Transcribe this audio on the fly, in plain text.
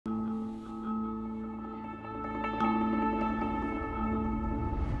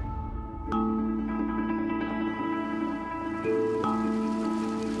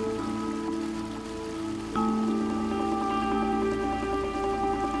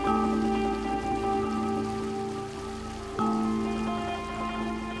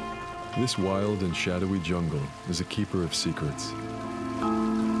This wild and shadowy jungle is a keeper of secrets.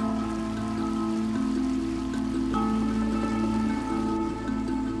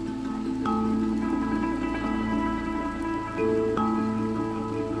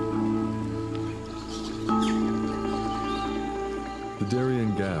 The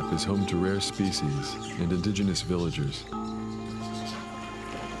Darien Gap is home to rare species and indigenous villagers.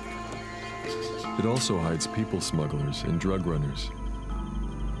 It also hides people smugglers and drug runners,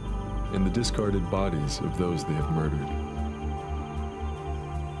 and the discarded bodies of those they have murdered.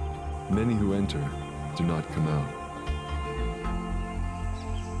 Many who enter do not come out.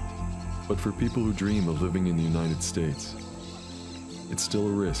 But for people who dream of living in the United States, it's still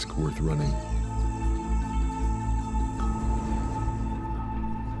a risk worth running.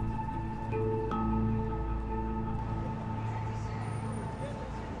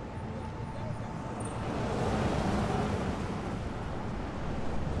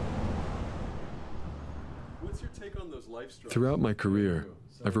 Throughout my career,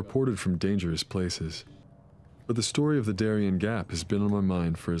 I've reported from dangerous places, but the story of the Darien Gap has been on my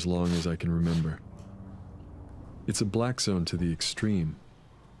mind for as long as I can remember. It's a black zone to the extreme.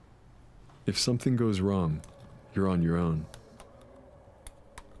 If something goes wrong, you're on your own.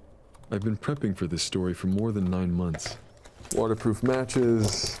 I've been prepping for this story for more than 9 months. Waterproof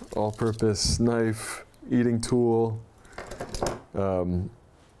matches, all-purpose knife, eating tool,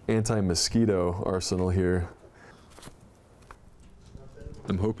 anti-mosquito arsenal here.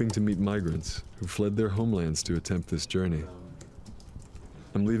 I'm hoping to meet migrants who fled their homelands to attempt this journey.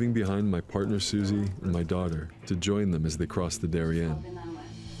 I'm leaving behind my partner Susie and my daughter to join them as they cross the Darien.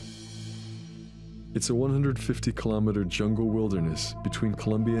 It's a 150-kilometer jungle wilderness between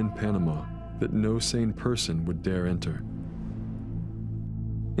Colombia and Panama that no sane person would dare enter.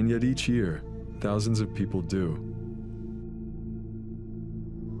 And yet each year, thousands of people do.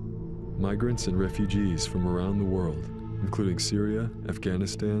 Migrants and refugees from around the world, including Syria,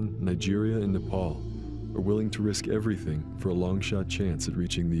 Afghanistan, Nigeria, and Nepal, are willing to risk everything for a long-shot chance at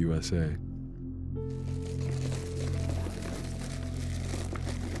reaching the USA.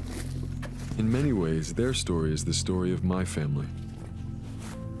 In many ways, their story is the story of my family.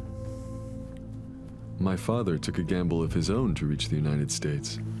 My father took a gamble of his own to reach the United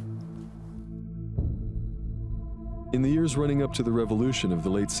States. In the years running up to the revolution of the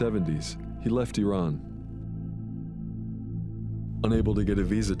late 70s, he left Iran. Unable to get a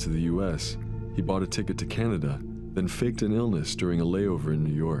visa to the US, he bought a ticket to Canada, then faked an illness during a layover in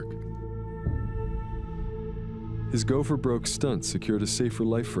New York. His go-for-broke stunt secured a safer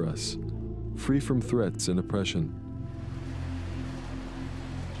life for us, free from threats and oppression.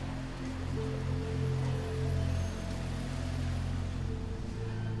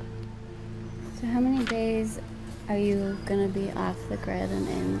 So how many days are you gonna be off the grid and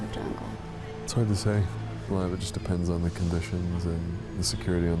in the jungle? It's hard to say. A lot of it just depends on the conditions and the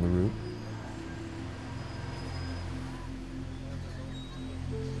security on the route.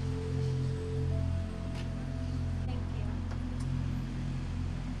 Thank you.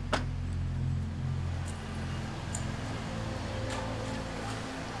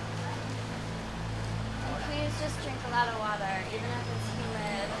 Please just drink a lot of water, even if it's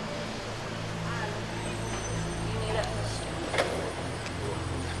humid. You need it for strength.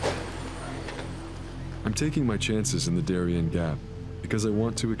 I'm taking my chances in the Darien Gap because I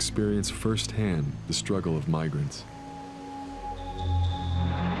want to experience firsthand the struggle of migrants.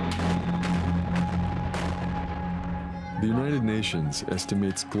 The United Nations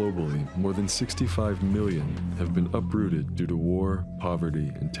estimates globally more than 65 million have been uprooted due to war,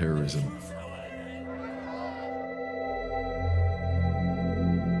 poverty, and terrorism.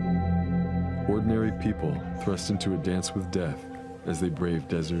 Ordinary people thrust into a dance with death as they brave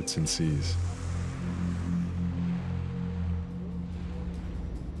deserts and seas.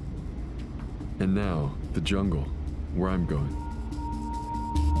 And now, the jungle, where I'm going.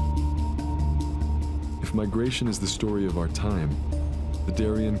 If migration is the story of our time, the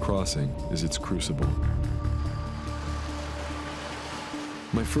Darien Crossing is its crucible.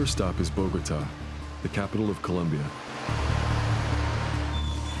 My first stop is Bogota, the capital of Colombia.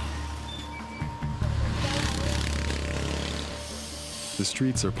 The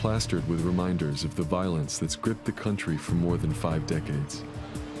streets are plastered with reminders of the violence that's gripped the country for more than 5 decades.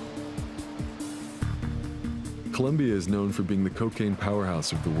 Colombia is known for being the cocaine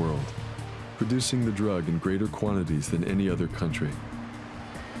powerhouse of the world, producing the drug in greater quantities than any other country.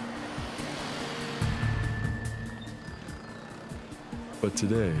 But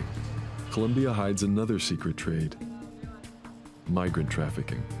today, Colombia hides another secret trade: migrant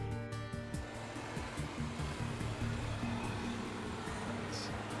trafficking.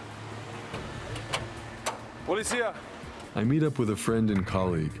 Policia! I meet up with a friend and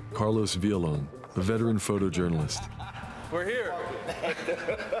colleague, Carlos Villalon, a veteran photojournalist. We're here!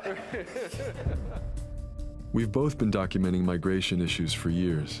 We've both been documenting migration issues for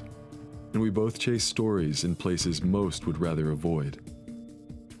years, and we both chase stories in places most would rather avoid.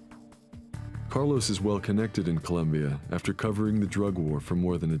 Carlos is well connected in Colombia after covering the drug war for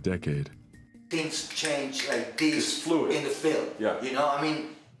more than a decade. Things change like this fluid. In the field. Yeah. You know, I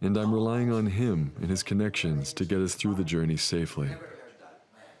mean. And I'm relying on him and his connections to get us through the journey safely.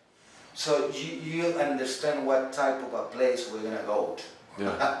 So you understand what type of a place we're gonna go to.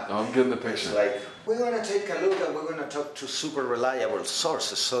 Yeah, I'm getting the picture. It's like, we're gonna take a look and we're gonna talk to super reliable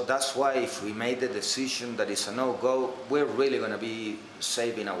sources. So that's why if we made the decision that it's a no-go, we're really gonna be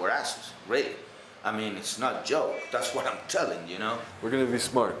saving our asses, really. I mean, it's not a joke. That's what I'm telling you, know? We're gonna be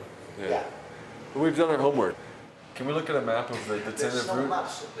smart. Yeah. But we've done our homework. Can we look at a map of the tentative route?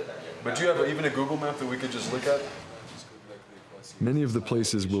 Maps of the Darien But Gap. do you have even a Google map that we could just look at? Many of the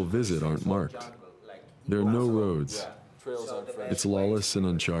places we'll visit aren't marked. There are no roads. Trails aren't It's lawless and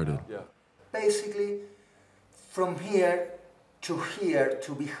uncharted. Basically, from here to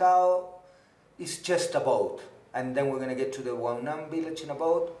Bijao is just a boat. And then we're gonna get to the Wanam village in a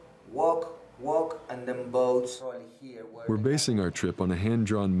boat, walk, and then boats. We're basing our trip on a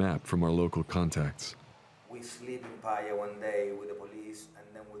hand-drawn map from our local contacts. We sleep in Paya one day with the police, and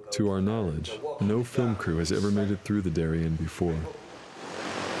then we go To our knowledge, no film crew has ever made it through the Darien before.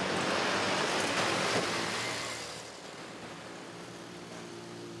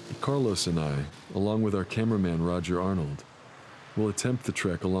 Carlos and I, along with our cameraman Roger Arnold, will attempt the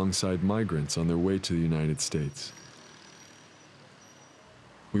trek alongside migrants on their way to the United States.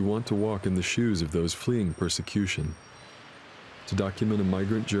 We want to walk in the shoes of those fleeing persecution, to document a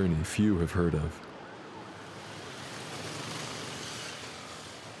migrant journey few have heard of.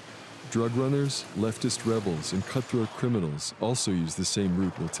 Drug runners, leftist rebels, and cutthroat criminals also use the same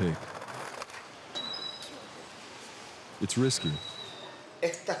route we'll take. It's risky.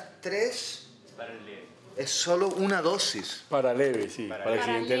 Estas tres es solo una dosis. Para leve, sí. Para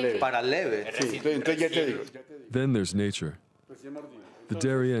accidente leve. Para leve. Sí, entonces ya te digo. Then there's nature. The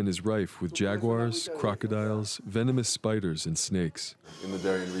Darien is rife with jaguars, crocodiles, venomous spiders, and snakes. In the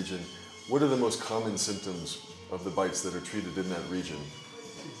Darien region, what are the most common symptoms of the bites that are treated in that region?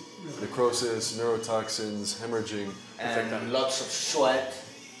 Necrosis, neurotoxins, hemorrhaging. And lots of sweat.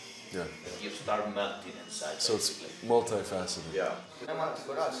 Yeah. You start melting inside. So it's multifaceted. Yeah.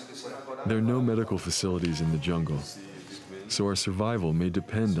 There are no medical facilities in the jungle, so our survival may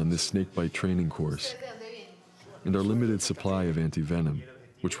depend on this snakebite training course and our limited supply of anti-venom,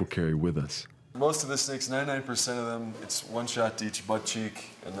 which we'll carry with us. Most of the snakes, 99% of them, it's one shot to each butt cheek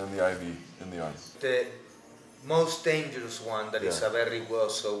and then the IV in the arm. The most dangerous one that is a very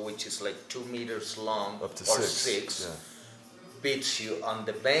hueso, which is like 2 meters long Up to or 6. 6, Yeah. beats you on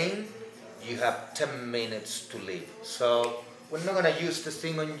the vein. You have 10 minutes to live. So we're not gonna use this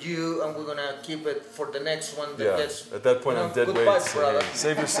thing on you, and we're gonna keep it for the next one that gets. At that point, I'm dead goodbye, weight. brother.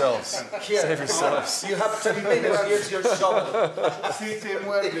 Save yourselves. Here. Save yourselves. You have 10 minutes. Here's your shovel. Si te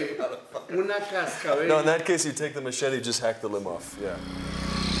muerde una cascabel. No, in that case, you take the machete, just hack the limb off. Yeah.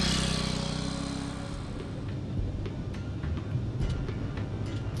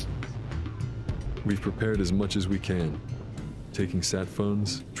 We've prepared as much as we can, taking sat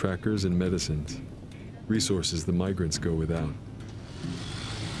phones, trackers, and medicines, resources the migrants go without.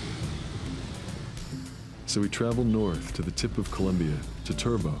 So we travel north to the tip of Colombia, to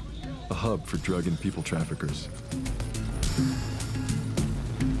Turbo, a hub for drug and people traffickers.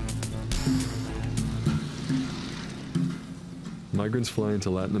 Migrants fly into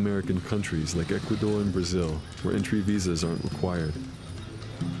Latin American countries like Ecuador and Brazil, where entry visas aren't required.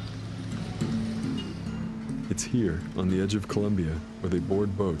 It's here, on the edge of Colombia, where they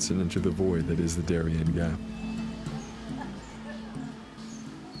board boats and enter the void that is the Darien Gap.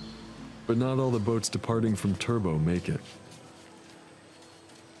 But not all the boats departing from Turbo make it.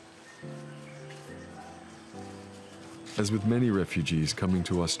 As with many refugees coming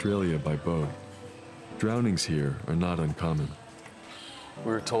to Australia by boat, drownings here are not uncommon.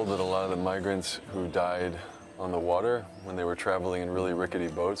 We were told that a lot of the migrants who died on the water when they were traveling in really rickety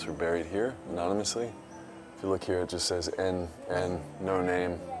boats were buried here anonymously. If you look here, it just says N, no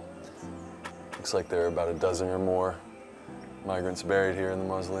name. Looks like there are about a dozen or more migrants buried here in the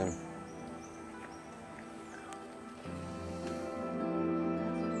mausoleum.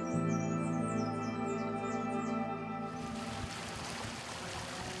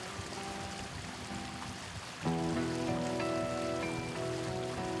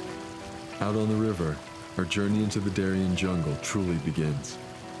 Out on the river, our journey into the Darien jungle truly begins.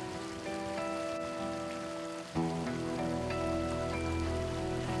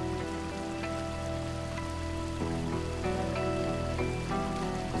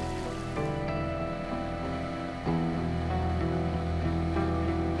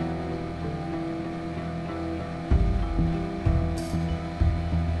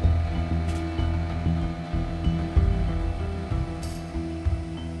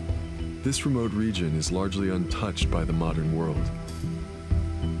 This remote region is largely untouched by the modern world.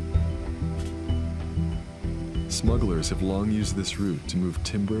 Smugglers have long used this route to move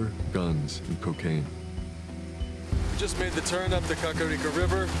timber, guns, and cocaine. We just made the turn up the Cacarica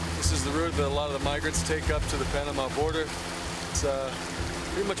River. This is the route that a lot of the migrants take up to the Panama border. It's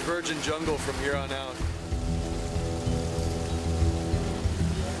pretty much virgin jungle from here on out.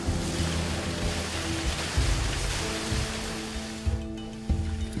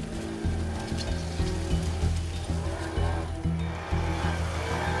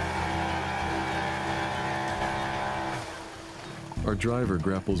 Our driver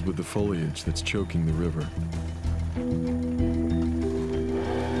grapples with the foliage that's choking the river.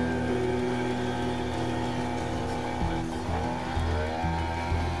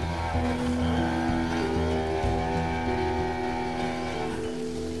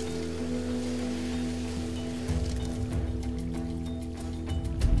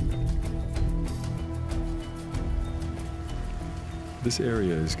 This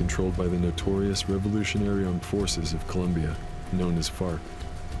area is controlled by the notorious Revolutionary Armed Forces of Colombia, known as FARC.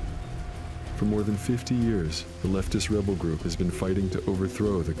 For more than 50 years, the leftist rebel group has been fighting to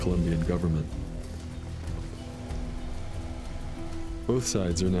overthrow the Colombian government. Both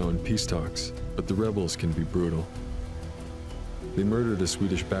sides are now in peace talks, but the rebels can be brutal. They murdered a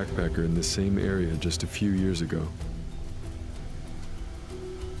Swedish backpacker in this same area just a few years ago.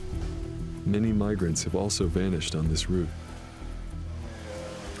 Many migrants have also vanished on this route.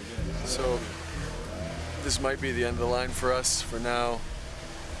 So, this might be the end of the line for us for now.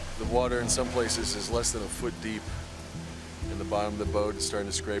 The water in some places is less than a foot deep, and the bottom of the boat is starting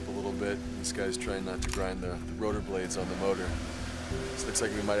to scrape a little bit. This guy's trying not to grind the rotor blades on the motor. This looks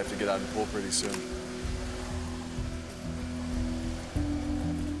like we might have to get out and pull pretty soon.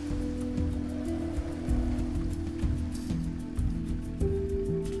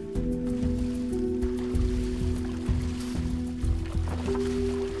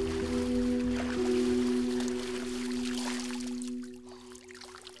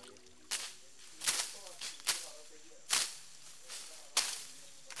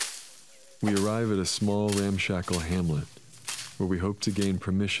 We arrive at a small ramshackle hamlet where we hope to gain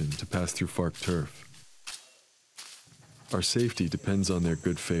permission to pass through FARC turf. Our safety depends on their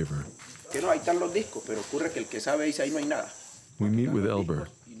good favor. We meet with Elber,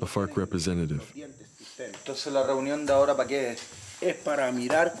 a FARC representative.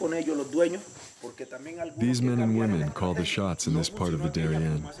 These men and women call the shots in this part of the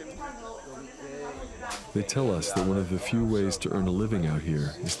Darien. They tell us that one of the few ways to earn a living out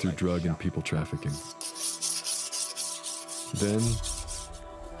here is through drug and people trafficking. Then,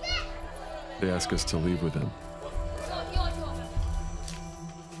 they ask us to leave with them.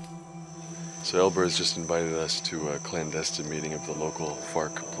 So Elber has just invited us to a clandestine meeting of the local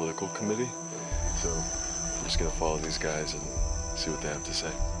FARC political committee. So I'm just gonna follow these guys and see what they have to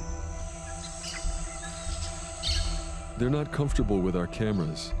say. They're not comfortable with our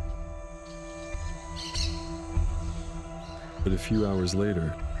cameras. But a few hours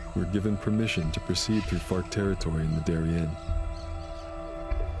later, we're given permission to proceed through FARC territory in the Darien.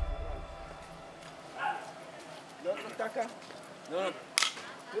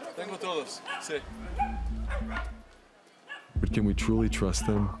 But can we truly trust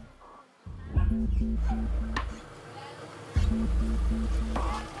them?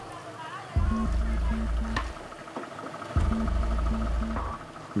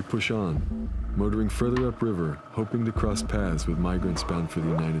 We push on, motoring further upriver, hoping to cross paths with migrants bound for the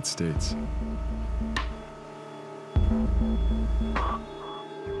United States.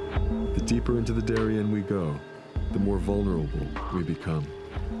 The deeper into the Darien we go, the more vulnerable we become.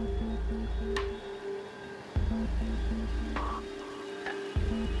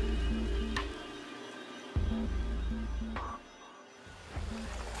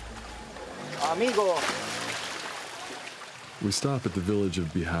 Amigo. We stop at the village of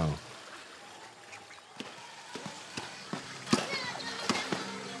Bijao.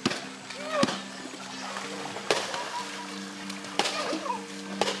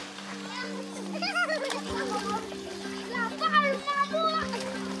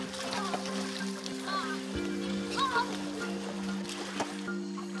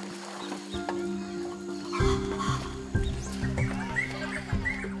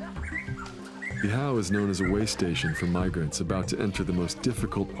 Bijao is known as a way station for migrants about to enter the most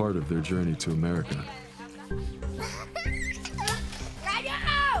difficult part of their journey to America.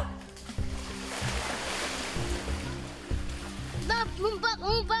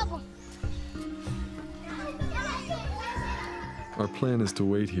 Our plan is to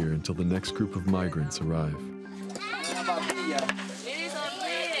wait here until the next group of migrants arrive.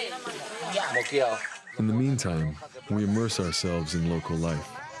 In the meantime, we immerse ourselves in local life,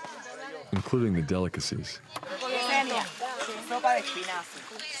 including the delicacies.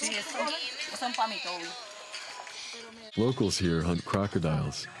 Locals here hunt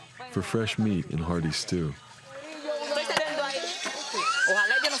crocodiles for fresh meat and hearty stew.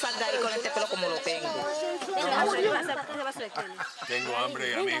 Tengo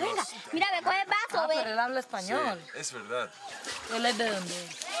hambre, amigos. Mira, me coge el vaso, ve. Pero él habla español. Sí, es verdad. ¿Él es de dónde?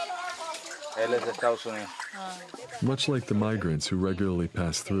 Él es de Estados Unidos. Much like the migrants who regularly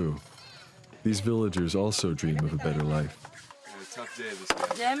pass through, these villagers also dream of a better life. A tough day this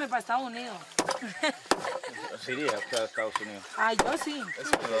guy. Lléveme para Estados Unidos. Sí, iría a Estados Unidos. Ay, yo sí.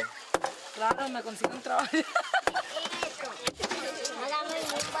 Es verdad. Claro, me consigo un trabajo.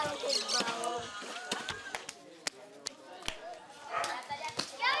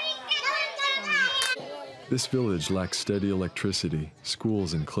 This village lacks steady electricity,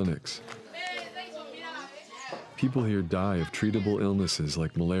 schools, and clinics. People here die of treatable illnesses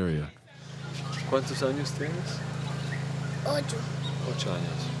like malaria. ¿Cuántos años tienes? 8. 8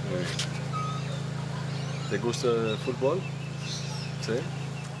 años. Muy bien. ¿Te gusta el fútbol? Sí.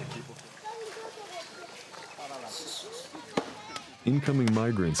 Incoming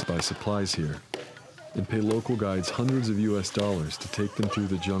migrants buy supplies here and pay local guides hundreds of US dollars to take them through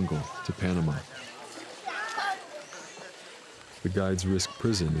the jungle to Panama. The guides risk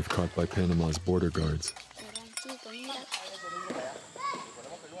prison if caught by Panama's border guards.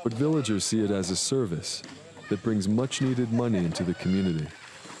 But villagers see it as a service that brings much-needed money into the community.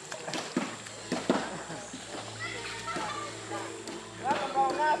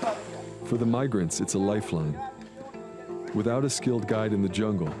 For the migrants, it's a lifeline. Without a skilled guide in the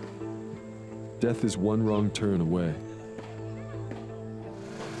jungle, death is one wrong turn away.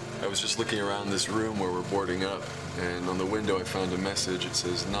 I was just looking around this room where we're boarding up, and on the window I found a message. It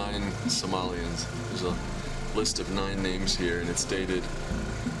says 9 Somalians. There's a list of 9 names here, and it's dated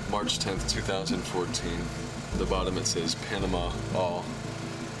March 10th, 2014. At the bottom it says Panama all.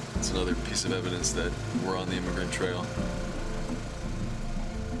 It's another piece of evidence that we're on the immigrant trail.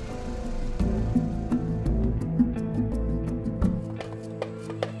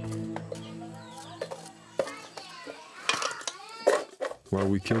 While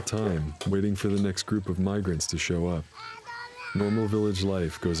we kill time, waiting for the next group of migrants to show up, normal village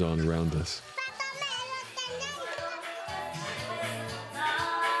life goes on around us.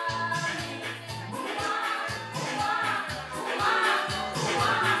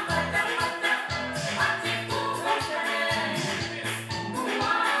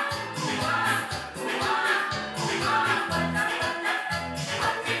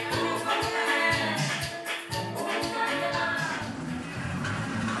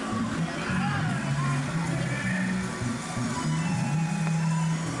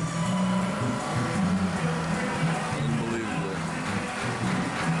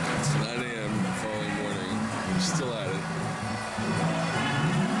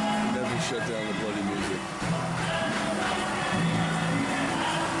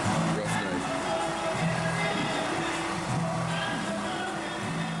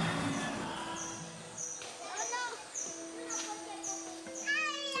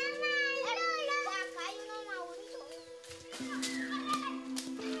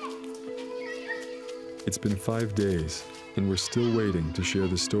 It's been 5 days, and we're still waiting to share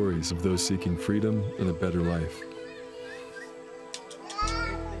the stories of those seeking freedom and a better life.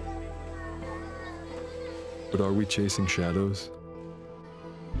 But are we chasing shadows?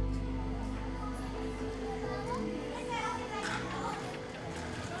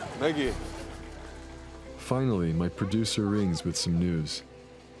 Maggie. Finally, my producer rings with some news,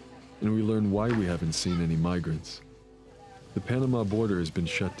 and we learn why we haven't seen any migrants. The Panama border has been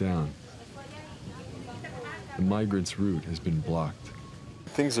shut down. The migrants' route has been blocked.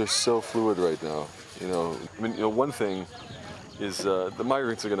 Things are so fluid right now. One thing is the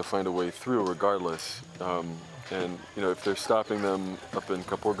migrants are going to find a way through regardless. If they're stopping them up in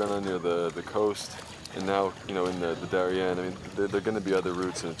Capurganá near the coast, and now, in the Darien, there are going to be other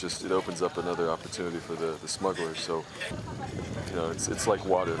routes, and it opens up another opportunity for the smugglers. So, it's like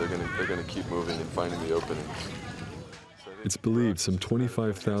water. They're going to keep moving and finding the openings. It's believed some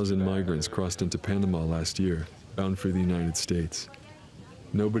 25,000 migrants crossed into Panama last year, bound for the United States.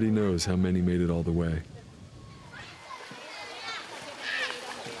 Nobody knows how many made it all the way.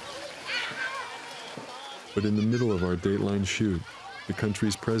 But in the middle of our Dateline shoot, the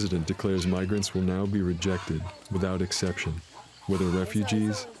country's president declares migrants will now be rejected without exception, whether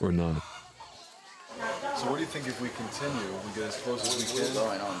refugees or not. So what do you think if we continue, we get as close as we can? We're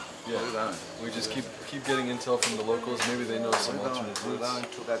going on. Yeah. We're going. We just keep getting intel from the locals. Maybe they know some We're going. alternate We're routes. going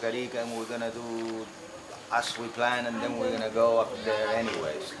to Cacarica and we're gonna do as we plan, and then we're gonna go up there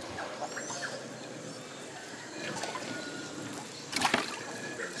anyways.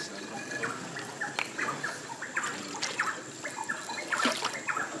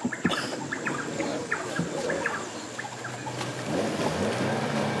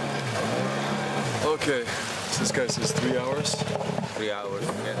 Okay, so this guy says 3 hours. 3 hours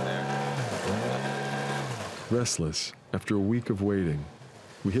to get there. Restless, after a week of waiting,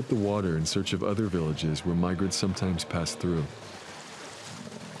 we hit the water in search of other villages where migrants sometimes pass through.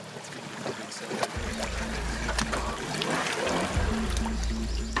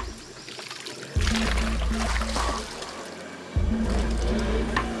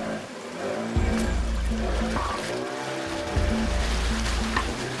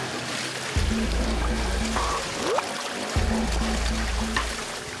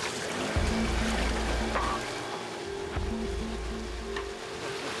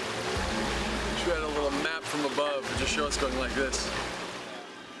 Should add a little map from above and just show us going like this.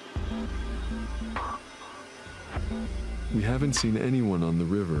 We haven't seen anyone on the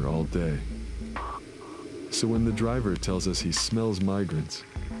river all day. So when the driver tells us he smells migrants,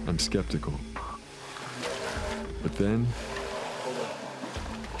 I'm skeptical. But then,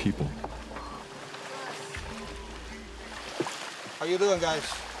 people. How you doing, guys?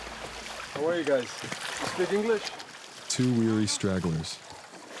 How are you guys? You speak English? Two weary stragglers.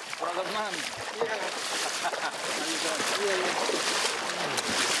 Brother man. Yeah. How you doing?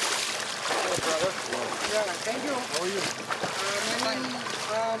 Hello, brother. Yeah, thank you. How are you? My name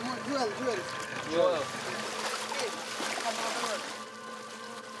Joel.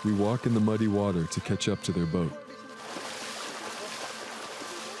 We walk in the muddy water to catch up to their boat.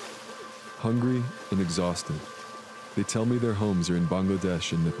 Hungry and exhausted, they tell me their homes are in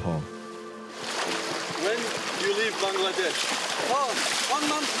Bangladesh and Nepal. When you leave Bangladesh? Oh, 1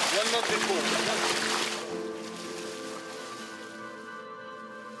 month. 1 month before.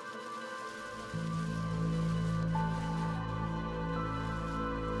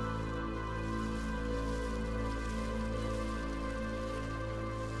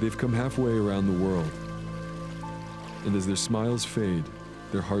 They've come halfway around the world, and as their smiles fade,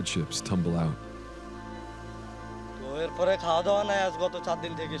 their hardships tumble out. তো এরপরে খাওয়া দাওয়া নাই আজ গত 4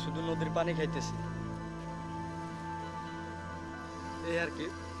 দিন থেকে শুধু নদীর পানি খাইতেছি এই আর কি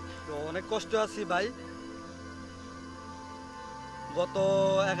তো অনেক কষ্ট আছি ভাই গত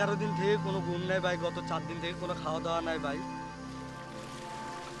 11 দিন থেকে কোনো ঘুম নাই ভাই গত 4 দিন থেকে কোনো খাওয়া দাওয়া নাই ভাই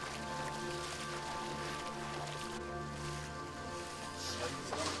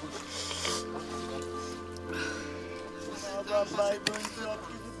ভাই বোন সব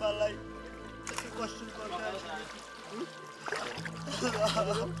কিছু পালাই কষ্ট করতে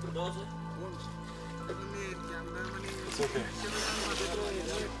It's okay.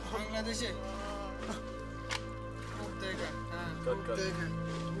 Bangladesh.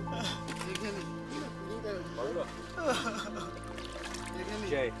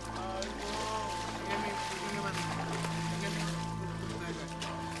 Jay.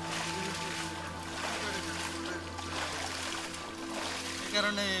 এই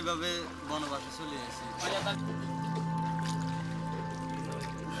কারণে এইভাবে বনবাসে চলে আসি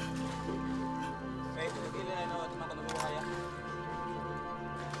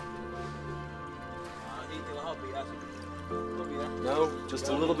Now, just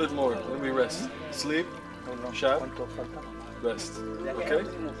a little bit more. Then we rest. Sleep, shout, rest. Okay?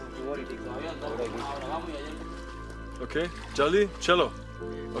 Okay? Jaldi, chalo.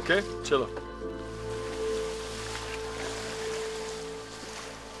 Okay? Chalo.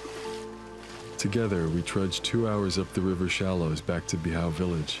 Together, we trudge 2 hours up the river shallows back to Bijao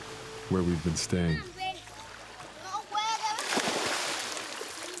village, where we've been staying.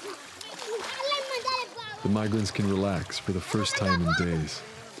 The migrants can relax for the first time in days.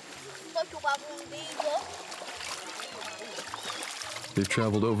 They've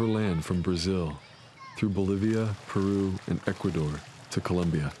traveled overland from Brazil, through Bolivia, Peru, and Ecuador to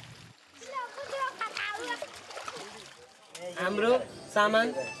Colombia.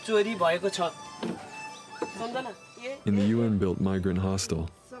 In the UN-built migrant hostel,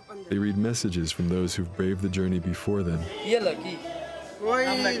 they read messages from those who've braved the journey before them.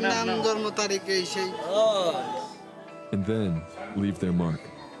 And then leave their mark.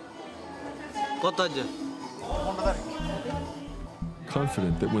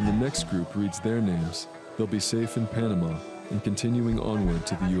 Confident that when the next group reads their names, they'll be safe in Panama and continuing onward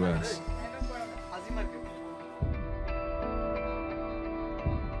to the US.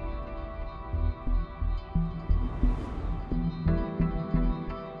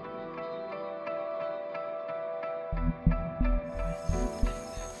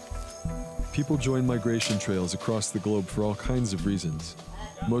 People join migration trails across the globe for all kinds of reasons,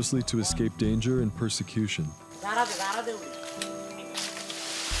 mostly to escape danger and persecution.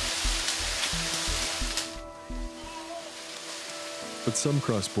 But some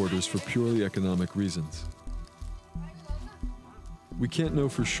cross borders for purely economic reasons. We can't know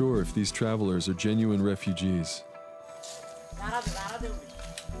for sure if these travelers are genuine refugees.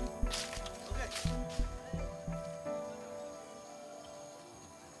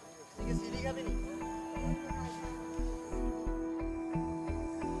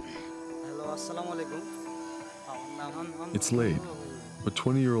 It's late, but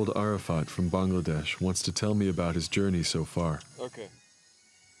 20-year-old Arafat from Bangladesh wants to tell me about his journey so far. Okay,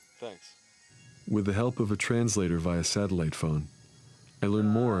 thanks. With the help of a translator via satellite phone, I learn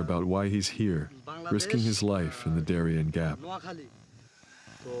more about why he's here, risking his life in the Darien Gap.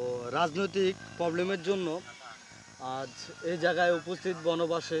 তো রাজনৈতিক প্রবলেমের জন্য আজ এই জায়গায় উপস্থিত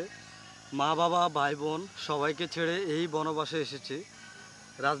বনবাসে মা বাবা ভাই বোন সবাইকে ছেড়ে এই বনবাসে এসেছি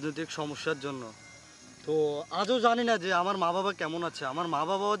রাজনৈতিক সমস্যার জন্য। তো আজও জানি না যে আমার মা বাবা কেমন আছে, আমার মা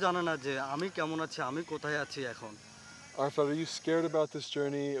বাবাও জানে না যে আমি কেমন আছি, আমি কোথায় আছি এখন। Arafat, are you scared about this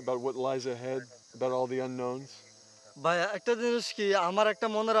journey, about what lies ahead, about all the unknowns? ভাই একটা জিনিস কি, আমার একটা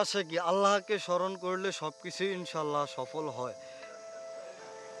মনের আশা কি আল্লাহকে স্মরণ করলে সবকিছু ইনশাআল্লাহ সফল হয়।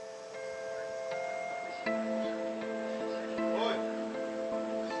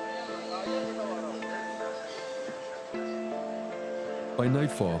 By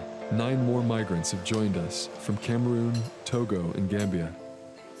nightfall, 9 more migrants have joined us from Cameroon, Togo, and Gambia.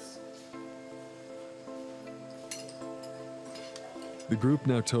 The group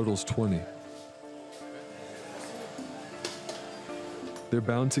now totals 20. They're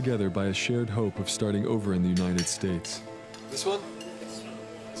bound together by a shared hope of starting over in the United States. This one?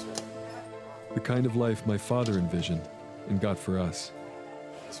 This one. The kind of life my father envisioned and got for us.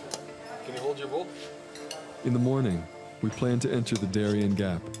 This one. Can you hold your bowl? In the morning, we plan to enter the Darien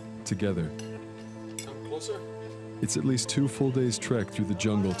Gap together. Come closer. It's at least 2 full days' trek through the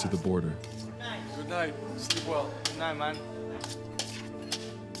jungle to the border. Good night. Sleep well. Good night, man.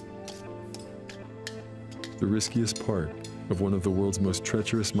 The riskiest part of one of the world's most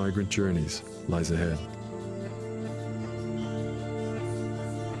treacherous migrant journeys lies ahead.